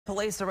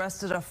Police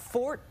arrested a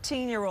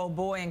 14-year-old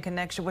boy in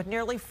connection with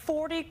nearly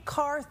 40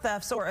 car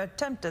thefts or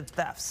attempted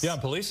thefts. Yeah,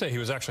 police say he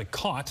was actually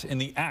caught in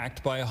the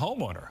act by a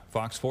homeowner.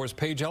 Fox 4's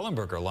Paige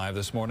Ellenberger live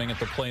this morning at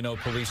the Plano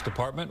Police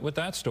Department with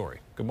that story.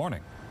 Good morning.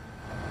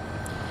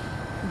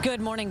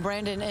 Good morning,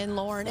 Brandon and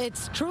Lauren.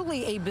 It's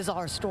truly a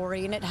bizarre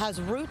story, and it has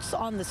roots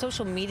on the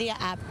social media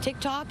app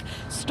TikTok,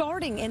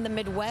 starting in the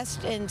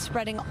Midwest and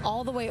spreading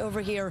all the way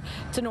over here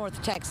to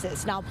North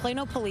Texas. Now,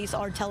 Plano police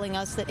are telling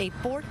us that a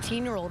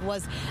 14-year-old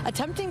was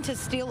attempting to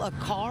steal a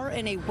car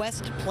in a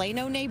West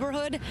Plano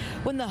neighborhood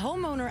when the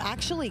homeowner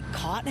actually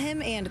caught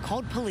him and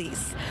called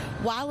police.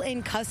 While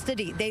in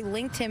custody, they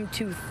linked him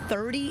to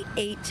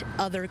 38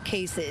 other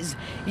cases,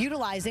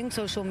 utilizing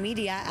social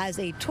media as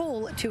a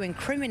tool to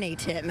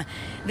incriminate him.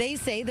 They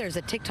say there's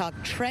a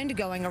TikTok trend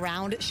going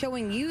around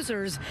showing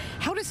users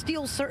how to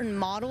steal certain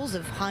models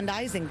of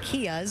Hyundais and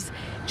Kias.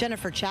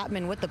 Jennifer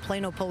Chapman with the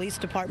Plano Police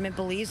Department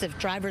believes if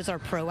drivers are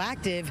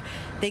proactive,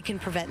 they can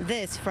prevent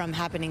this from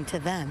happening to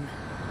them.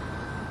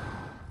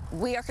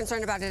 We are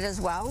concerned about it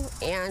as well,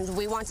 and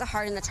we want to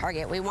harden the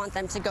target. We want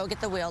them to go get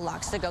the wheel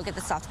locks, to go get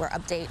the software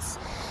updates,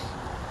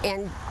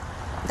 and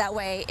that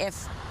way,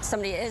 if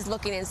somebody is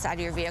looking inside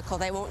your vehicle,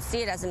 they won't see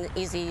it as an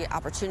easy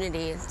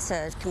opportunity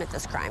to commit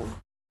this crime.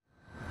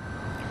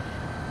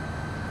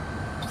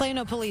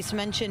 Plano police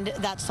mentioned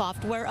that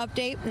software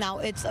update. Now,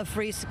 it's a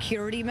free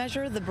security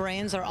measure the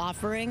brands are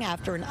offering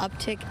after an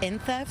uptick in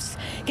thefts.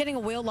 Getting a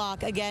wheel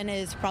lock, again,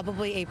 is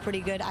probably a pretty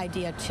good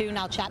idea, too.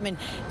 Now, Chapman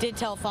did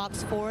tell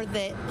Fox 4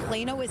 that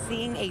Plano is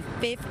seeing a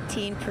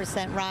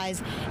 15%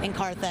 rise in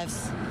car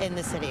thefts in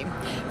the city.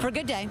 For a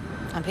Good Day,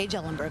 I'm Paige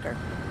Ellenberger.